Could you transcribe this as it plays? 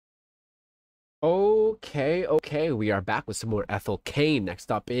Okay, we are back with some more Ethel. Cain.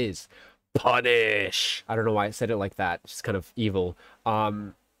 Next up is Punish. I don't know why I said it like that. It's just kind of evil.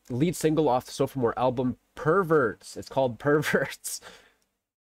 Lead single off the sophomore album, Perverts. It's called Perverts.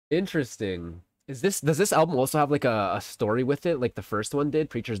 Interesting. Does this album also have like a story with it, like the first one did,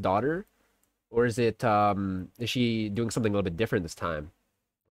 Preacher's Daughter? Or is she doing something a little bit different this time?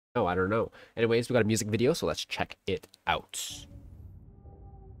 No, I don't know. Anyways, we got a music video, so let's check it out.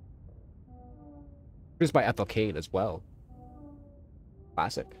 Produced by Ethel Cain as well.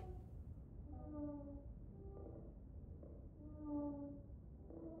 Classic.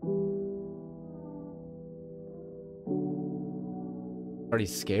 Already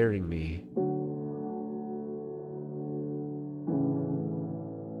scaring me.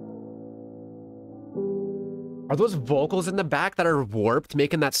 Are those vocals in the back that are warped,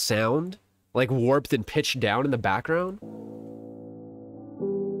 making that sound? Like warped and pitched down in the background?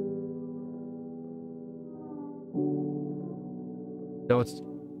 No, it's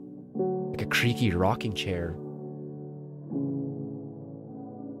like a creaky rocking chair.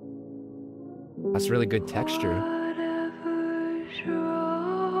 That's really good texture. Whatever's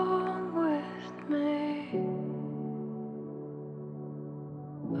wrong with me,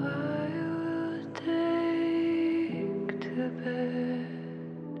 I will take to bed.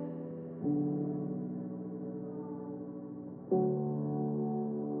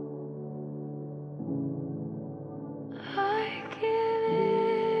 I give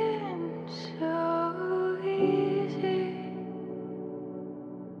in so easy.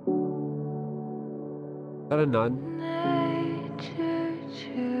 Is that a nun? Nature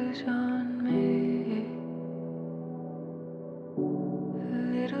chews on me. A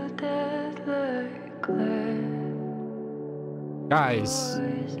little death like lead, Guys,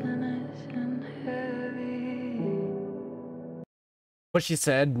 poisonous and heavy. what she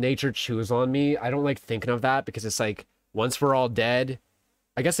said, nature chews on me. I don't like thinking of that because it's like, once we're all dead,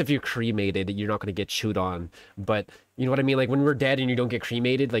 I guess if you're cremated, you're not going to get chewed on. But you know what I mean? Like when we're dead and you don't get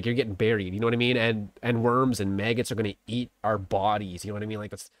cremated, like you're getting buried. You know what I mean? And worms and maggots are going to eat our bodies. You know what I mean?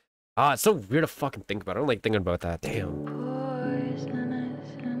 Like it's so weird to fucking think about. I don't like thinking about that. Damn. Poisonous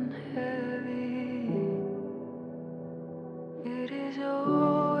and heavy. It has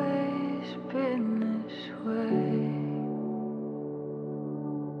always been this way.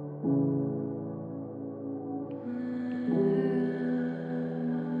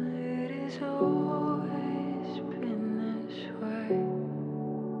 It has always been this way.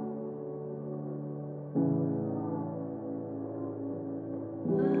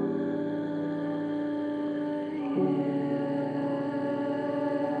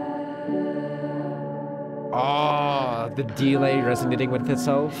 Oh, the delay resonating with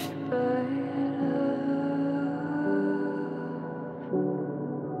itself.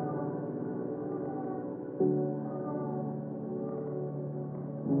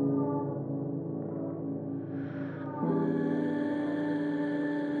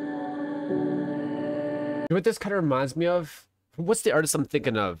 You know what this kind of reminds me of? What's the artist I'm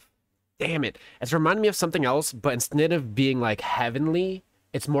thinking of? Damn it. It's reminding me of something else, but instead of being like heavenly,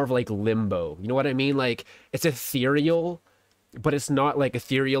 it's more of like limbo. You know what I mean? Like it's ethereal, but it's not like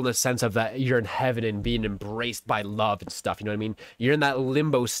ethereal in the sense of that you're in heaven and being embraced by love and stuff. You know what I mean? You're in that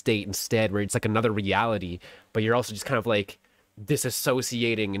limbo state instead where it's like another reality, but you're also just kind of like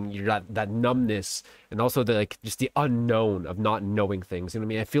disassociating and you're that numbness and also the like just the unknown of not knowing things. You know what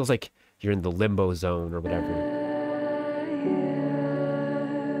I mean? It feels like you're in the limbo zone or whatever.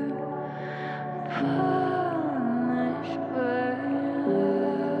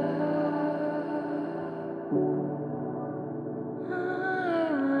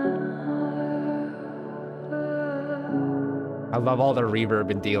 I love all the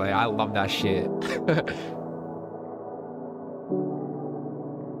reverb and delay. I love that shit.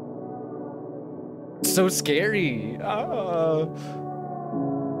 So scary. Oh.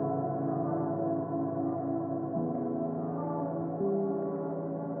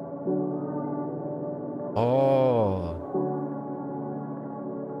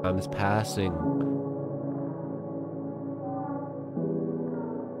 Time is passing.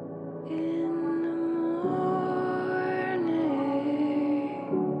 In the morning,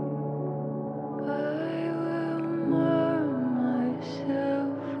 I will warm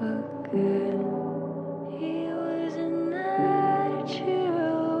myself again. He was a natural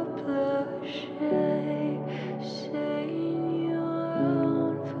blush, saying you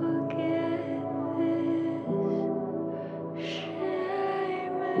won't forget this.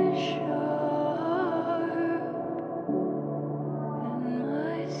 Shame is sharp, and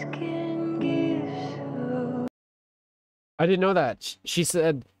my skin gives so. I didn't know that. She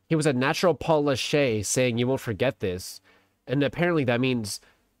said He was a natural Paul Lachey saying you won't forget this. And apparently that means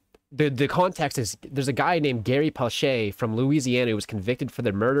the context is there's a guy named Gary Pache from Louisiana who was convicted for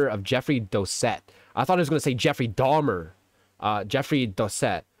the murder of Jeffrey Dosset. I thought I was going to say Jeffrey Dahmer. Jeffrey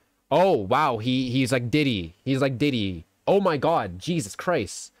Dosset. Oh, wow. He's like Diddy. He's like Diddy. Oh my God. Jesus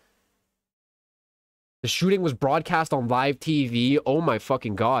Christ. The shooting was broadcast on live TV. Oh my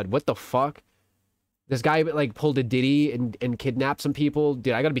fucking God. What the fuck? This guy like pulled a Diddy and kidnapped some people.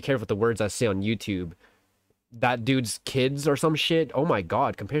 Dude, I gotta be careful with the words I say on YouTube. That dude's kids or some shit. Oh my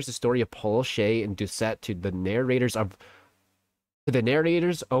God. Compares the story of Paul Shea and Doucette to the narrator's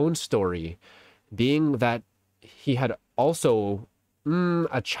own story, being that he had also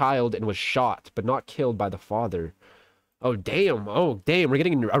a child and was shot, but not killed by the father. Oh damn. Oh damn. We're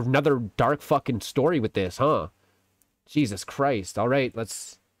getting another dark fucking story with this, huh? Jesus Christ. All right,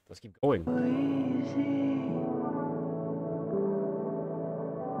 let's keep going.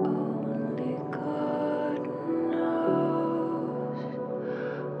 Only God knows.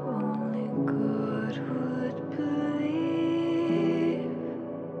 Only God would believe.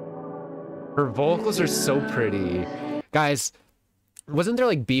 Her vocals are so pretty. Guys, wasn't there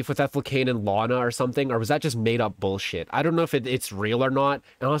like beef with Ethel, Cain, and Lana or something? Or was that just made up bullshit? I don't know if it's real or not.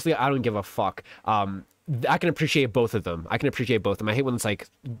 And honestly, I don't give a fuck. I can appreciate both of them. I hate when it's like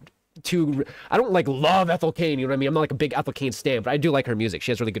too... I don't like love Ethel Cain, you know what I mean? I'm not like a big Ethel Cain stan, but I do like her music.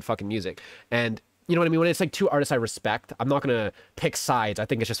 She has really good fucking music. And you know what I mean? When it's like two artists I respect, I'm not gonna pick sides. I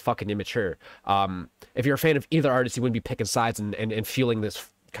think it's just fucking immature. If you're a fan of either artist, you wouldn't be picking sides and fueling this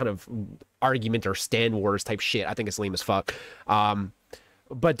kind of argument or stan wars type shit. I think it's lame as fuck.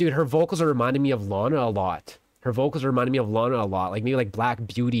 But dude, her vocals are reminding me of Lana a lot. Like maybe like Black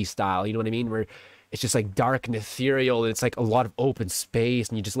Beauty style, you know what I mean? Where it's just like dark and ethereal, and it's like a lot of open space,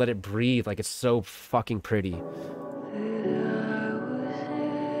 and you just let it breathe. Like it's so fucking pretty. That I was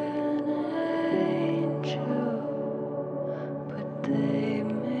an angel, but they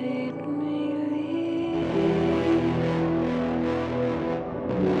made me leave.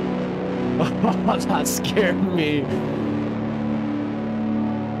 That scared me.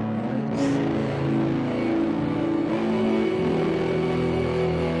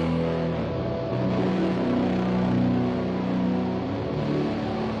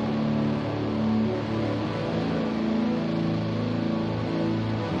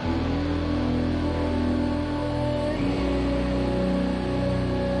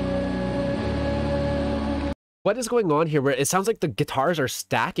 What is going on here where it sounds like the guitars are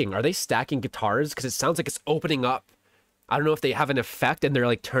stacking? Are they stacking guitars? Because it sounds like it's opening up. I don't know if they have an effect and they're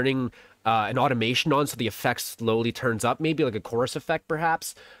like turning an automation on so the effect slowly turns up. Maybe like a chorus effect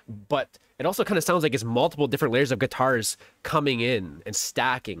perhaps. But it also kind of sounds like it's multiple different layers of guitars coming in and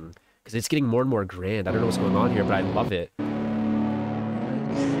stacking. Because it's getting more and more grand. I don't know what's going on here, but I love it.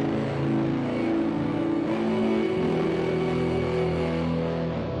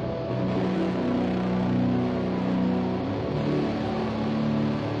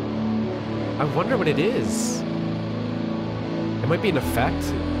 I wonder what it is. It might be an effect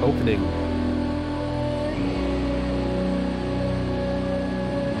opening.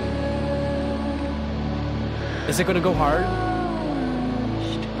 Is it gonna go hard?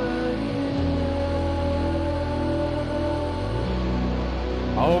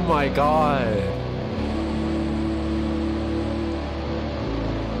 Oh my God.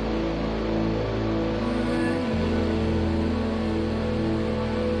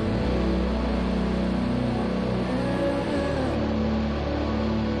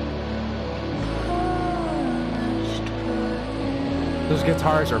 Those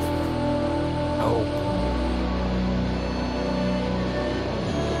guitars are... Oh.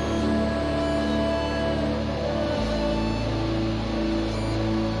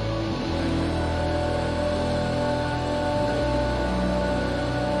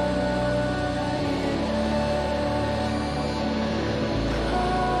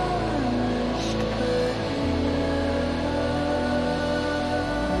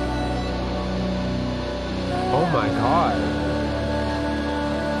 Oh my God.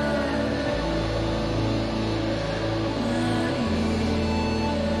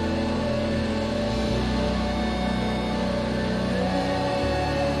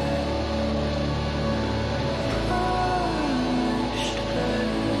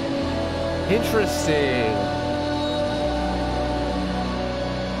 Interesting.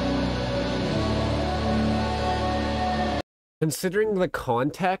 Considering the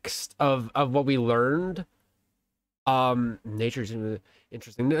context of what we learned, nature's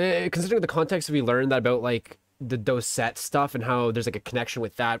interesting. Considering the context we learned that about like the Dosette stuff and how there's like a connection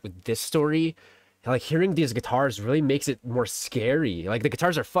with that with this story, Like hearing these guitars really makes it more scary. Like the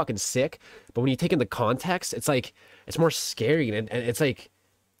guitars are fucking sick, but when you take in the context, it's like it's more scary, and it's like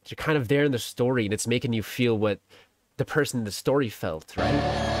you're kind of there in the story, and it's making you feel what the person in the story felt,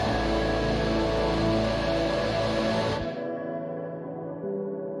 right?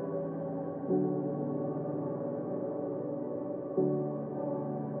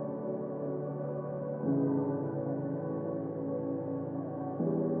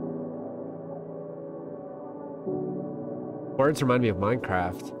 Words remind me of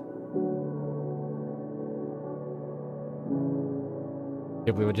Minecraft.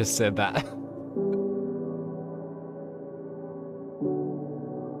 If we would just said that.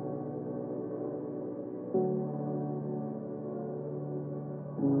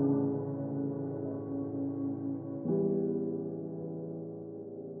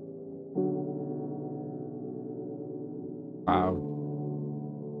 Wow.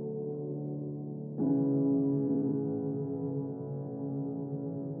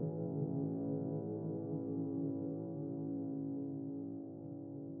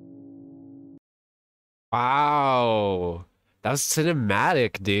 Wow. That was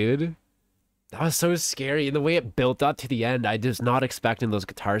cinematic, dude. That was so scary. And the way it built up to the end, I was not expecting those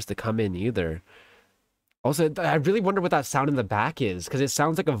guitars to come in either. Also, I really wonder what that sound in the back is, because it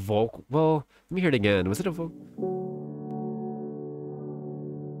sounds like a vocal. Well, let me hear it again. Was it a vocal?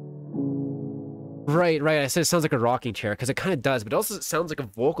 Right, right. I said it sounds like a rocking chair, because it kind of does, but also it sounds like a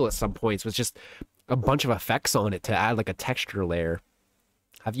vocal at some points with just a bunch of effects on it to add like a texture layer.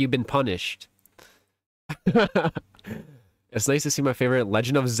 Have you been punished? It's nice to see my favorite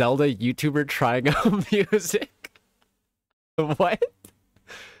Legend of Zelda YouTuber trying out music. What?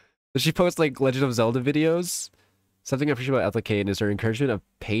 Does she post like Legend of Zelda videos? Something I appreciate about Ethel Cain is her encouragement of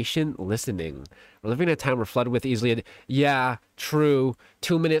patient listening. We're living in a time we're flooded with easily. Yeah, true.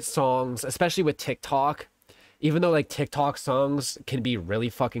 2-minute songs, especially with TikTok. Even though like TikTok songs can be really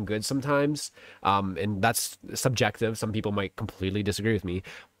fucking good sometimes, and that's subjective. Some people might completely disagree with me,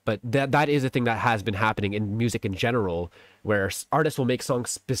 but that is a thing that has been happening in music in general, where artists will make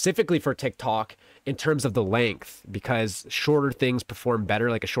songs specifically for TikTok in terms of the length, because shorter things perform better,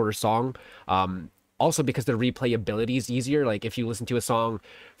 like a shorter song. Also because the replayability is easier. Like if you listen to a song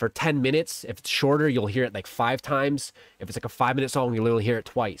for 10 minutes, if it's shorter, you'll hear it like 5 times. If it's like a 5-minute song, you'll literally hear it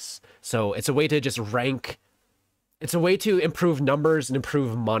twice. So it's a way to just rank. It's a way to improve numbers and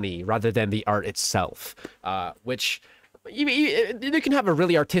improve money rather than the art itself, which you can have a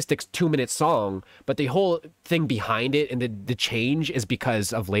really artistic 2-minute song, but the whole thing behind it and the change is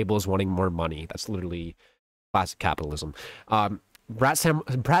because of labels wanting more money. That's literally classic capitalism. Brat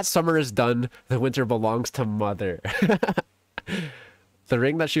Summer is done. The winter belongs to Mother. The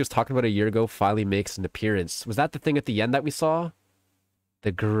ring that she was talking about a year ago finally makes an appearance. Was that the thing at the end that we saw?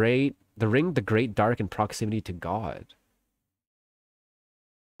 The ring, the great dark in proximity to God.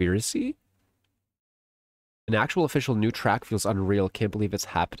 Conspiracy? An actual official new track feels unreal. Can't believe it's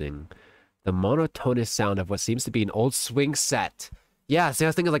happening. The monotonous sound of what seems to be an old swing set. Yeah, see, I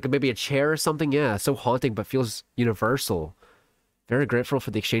was thinking like maybe a chair or something. Yeah, so haunting, but feels universal. Very grateful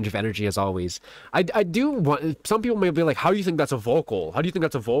for the exchange of energy as always. I do want, some people may be like, how do you think that's a vocal? How do you think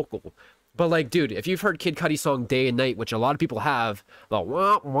that's a vocal? But like, dude, if you've heard Kid Cudi's song Day and Night, which a lot of people have, the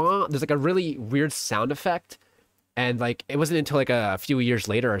wah, wah, there's like a really weird sound effect. And like, it wasn't until like a few years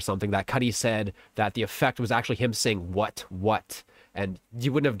later or something that Cudi said that the effect was actually him saying what. And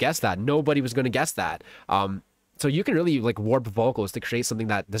you wouldn't have guessed that. Nobody was going to guess that. So you can really like warp vocals to create something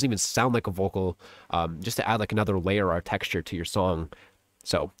that doesn't even sound like a vocal, just to add like another layer or texture to your song.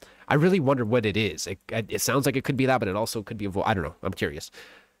 So I really wonder what it is. It sounds like it could be that, but it also could be a vocal. I don't know. I'm curious.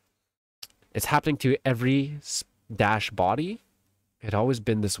 It's happening to every dash body. It always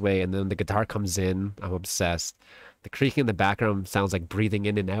been this way. And then the guitar comes in. I'm obsessed. The creaking in the background sounds like breathing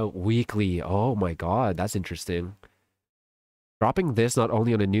in and out weekly. Oh my God, that's interesting. Dropping this not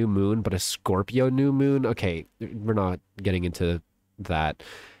only on a new moon, but a Scorpio new moon. Okay, we're not getting into that.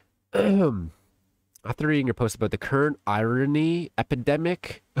 After reading your post about the current irony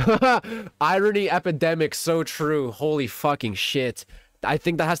epidemic. Irony epidemic, so true. Holy fucking shit. I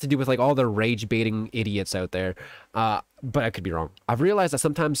think that has to do with like all the rage baiting idiots out there. But I could be wrong. I've realized that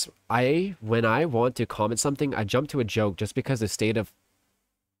sometimes when I want to comment something, I jump to a joke just because the state of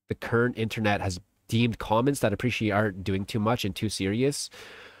the current internet has deemed comments that appreciate art doing too much and too serious.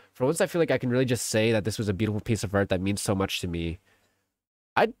 For once, I feel like I can really just say that this was a beautiful piece of art that means so much to me.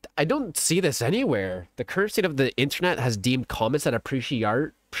 I don't see this anywhere. The current state of the internet has deemed comments that appreciate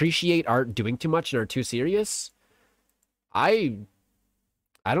art doing too much and are too serious. I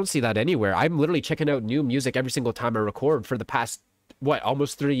don't see that anywhere. I'm literally checking out new music every single time I record for the past, what,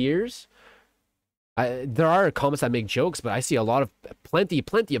 almost 3 years? There are comments that make jokes, but I see a lot of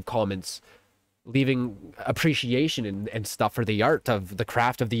plenty of comments leaving appreciation and stuff for the art of the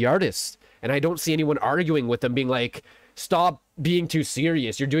craft of the artist. And I don't see anyone arguing with them being like, stop being too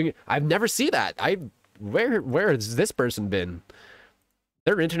serious. You're doing I've never see that. Where has this person been?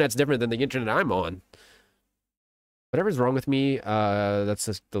 Their internet's different than the internet I'm on. Whatever's wrong with me, that's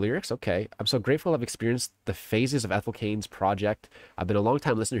just the lyrics. Okay. I'm so grateful I've experienced the phases of Ethel Cain's project. I've been a long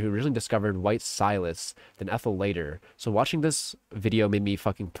time listener who originally discovered White Silas, then Ethel later. So watching this video made me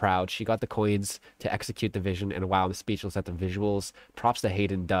fucking proud. She got the coins to execute the vision, and wow, I'm speechless at the visuals. Props to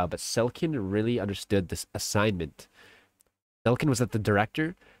Hayden Duh, but Selkin really understood this assignment. Selkin was at the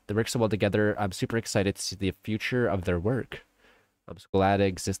director. They work so well together. I'm super excited to see the future of their work. I'm so glad I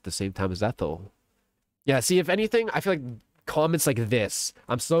exist at the same time as Ethel. Yeah, see, if anything, I feel like comments like this,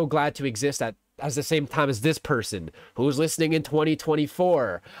 I'm so glad to exist at the same time as this person who's listening in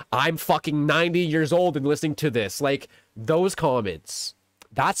 2024. I'm fucking 90 years old and listening to this. Like, those comments,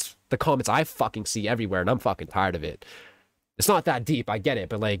 that's the comments I fucking see everywhere, and I'm fucking tired of it. It's not that deep, I get it,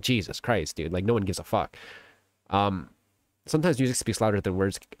 but like, Jesus Christ, dude, like, no one gives a fuck. Sometimes music speaks louder than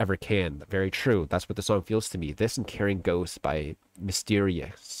words ever can. Very true. That's what the song feels to me. This and Carrying Ghosts by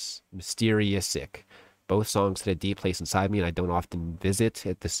Mysteriousic. Both songs hit a deep place inside me, and I don't often visit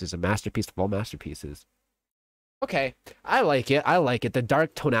it. This is a masterpiece of all masterpieces. Okay, I like it. I like it. The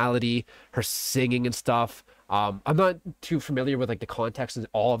dark tonality, her singing and stuff. I'm not too familiar with like the context and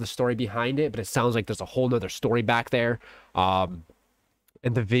all of the story behind it, but it sounds like there's a whole nother story back there. And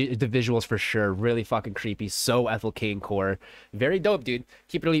the visuals for sure, really fucking creepy. So Ethel Cain core. Very dope, dude.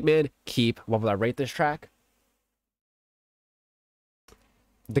 Keep it elite, man. Keep. What will I rate this track?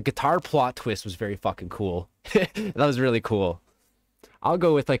 The guitar plot twist was very fucking cool. That was really cool. I'll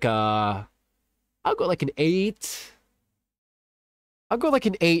go with like a... I'll go like an 8. I'll go like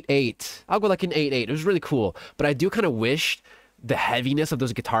an 8-8. I'll go like an 8-8. It was really cool. But I do kind of wish the heaviness of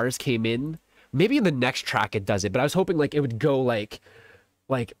those guitars came in. Maybe in the next track it does it, but I was hoping like it would go like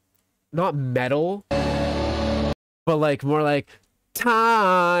not metal, but like more like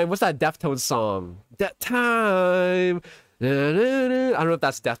time. What's that Deftones song? Time. I don't know if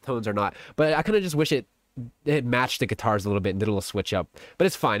that's Deftones or not, but I kind of just wish it matched the guitars a little bit and did a little switch up. But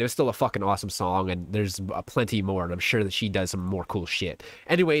it's fine. It was still a fucking awesome song, and there's plenty more, and I'm sure that she does some more cool shit.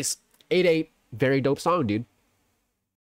 Anyways, 8-8, very dope song, dude.